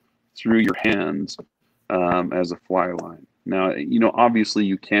feel through your hands as a fly line. Now, obviously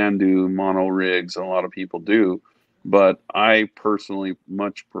you can do mono rigs, and a lot of people do, but I personally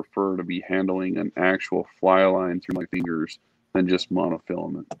much prefer to be handling an actual fly line through my fingers than just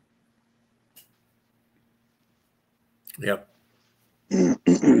monofilament. Yep.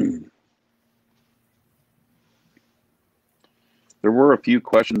 There were a few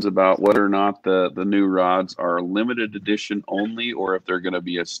questions about whether or not the new rods are limited edition only, or if they're going to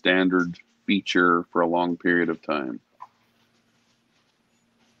be a standard feature for a long period of time.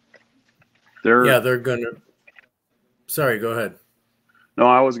 They're going to. Sorry, go ahead. No,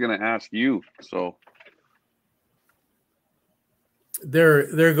 I was going to ask you. So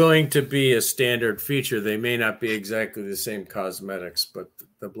they're going to be a standard feature. They may not be exactly the same cosmetics, but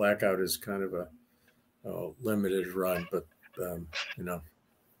the Blackout is kind of a limited run. But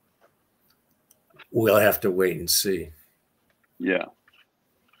we'll have to wait and see. Yeah.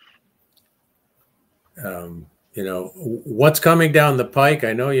 What's coming down the pike.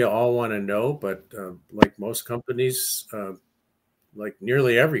 I know you all want to know, but like most companies, like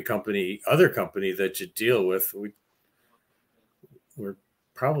nearly every other company that you deal with, we're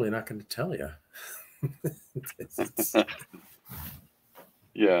probably not going to tell you.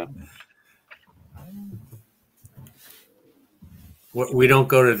 Yeah. We don't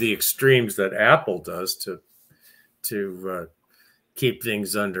go to the extremes that Apple does to keep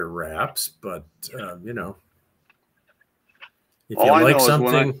things under wraps, but if you like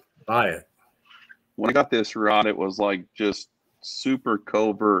something, buy it. When I got this rod, it was like just super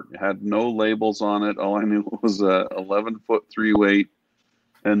covert. It had no labels on it. All I knew was a 11-foot 3-weight,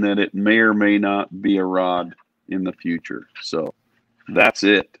 and that it may or may not be a rod in the future. So that's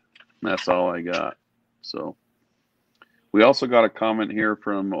it. That's all I got. So we also got a comment here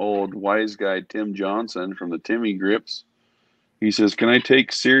from old wise guy Tim Johnson from the Timmy Grips. He says, can I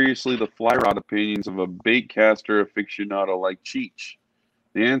take seriously the fly rod opinions of a bait caster aficionado like Cheech?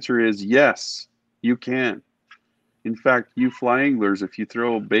 The answer is yes, you can. In fact, you fly anglers, if you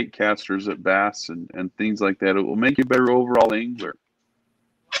throw bait casters at bass and things like that, it will make you a better overall angler.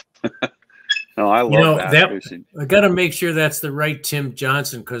 No, I love bass fishing. I got to make sure that's the right Tim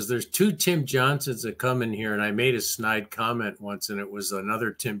Johnson, because there's two Tim Johnsons that come in here, and I made a snide comment once, and it was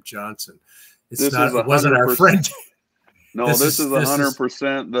another Tim Johnson. It wasn't our friend. No, this is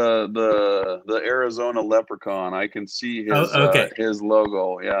 100% the Arizona Leprechaun. I can see his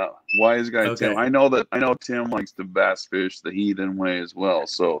logo. Yeah, wise guy okay. Tim. I know Tim likes to bass fish the heathen way as well.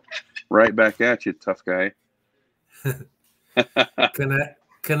 So, right back at you, tough guy.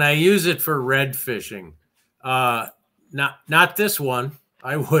 Can I use it for red fishing? Not this one.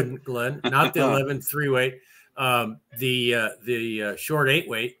 I wouldn't, Glenn. Not the 11 3-weight. The short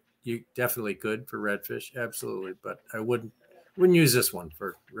 8-weight. You definitely could for redfish, absolutely, but I wouldn't use this one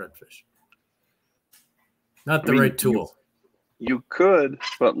for redfish. Not the right tool. You could,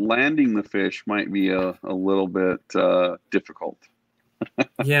 but landing the fish might be a little bit difficult.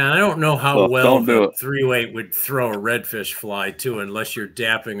 Yeah, I don't know how well the 3-weight would throw a redfish fly too, unless you're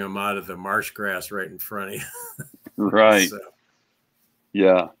dapping them out of the marsh grass right in front of you. Right. So.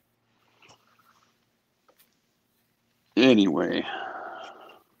 Yeah. Anyway.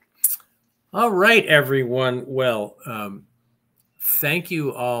 All right, everyone. Well, thank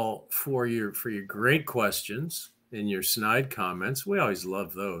you all for your great questions and your snide comments. We always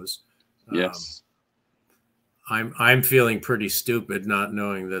love those. Yes. I'm feeling pretty stupid not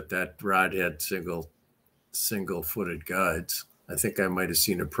knowing that rod had single-footed guides. I think I might have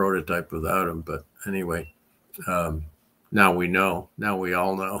seen a prototype without them, but anyway, now we know. Now we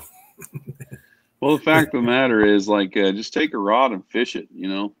all know. Well, the fact of the matter is, like, just take a rod and fish it. You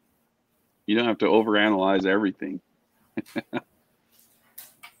know, you don't have to overanalyze everything.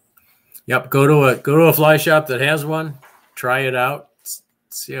 Yep, go to a fly shop that has one, try it out,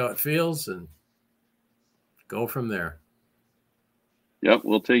 see how it feels, and go from there. Yep,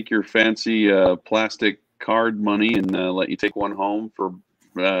 we'll take your fancy plastic card money and let you take one home for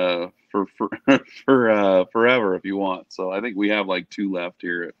forever if you want. So I think we have like 2 left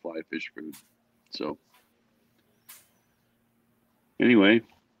here at Fly Fish Food. So anyway,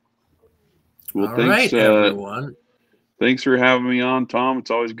 well, all thanks, right, everyone. Thanks for having me on, Tom.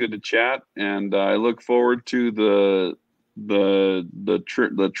 It's always good to chat, and I look forward to the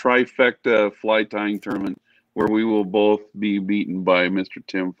trifecta fly tying tournament where we will both be beaten by Mr.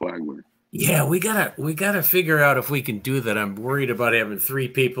 Tim Flagler. Yeah, we gotta figure out if we can do that. I'm worried about having 3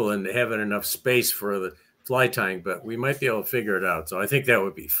 people and having enough space for the fly tying, but we might be able to figure it out. So I think that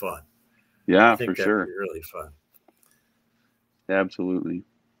would be fun. Yeah, I think for that'd sure. be really fun. Absolutely.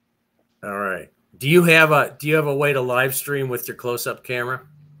 All right. Do you have a way to live stream with your close-up camera?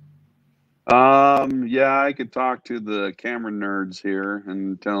 Yeah, I could talk to the camera nerds here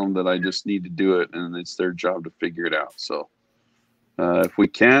and tell them that I just need to do it, and it's their job to figure it out. So if we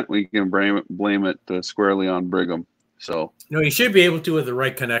can't, we can blame it squarely on Brigham. So no, you should be able to with the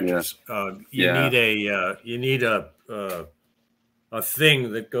right connectors. Yeah. You need a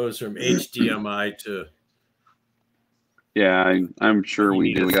thing that goes from HDMI to. Yeah, I'm sure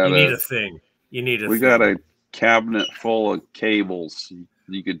we do. You need a thing. We got a cabinet full of cables.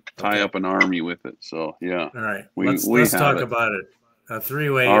 You could tie up an army with it. So yeah. All right. We Let's talk about it. A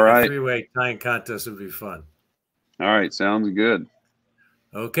three-way tying contest would be fun. All right, sounds good.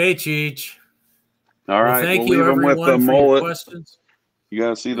 Okay, Cheech. All right. Thank you, leave them with the mullet. Questions. You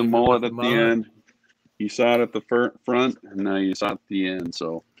got to see the mullet at the end. You saw it at the front, and now you saw it at the end.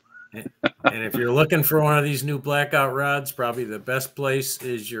 So. And if you're looking for one of these new Blackout rods, probably the best place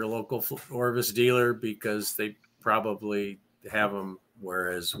is your local Orvis dealer, because they probably have them,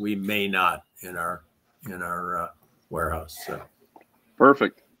 whereas we may not in our warehouse. So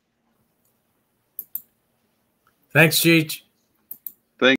perfect. Thanks, Cheech.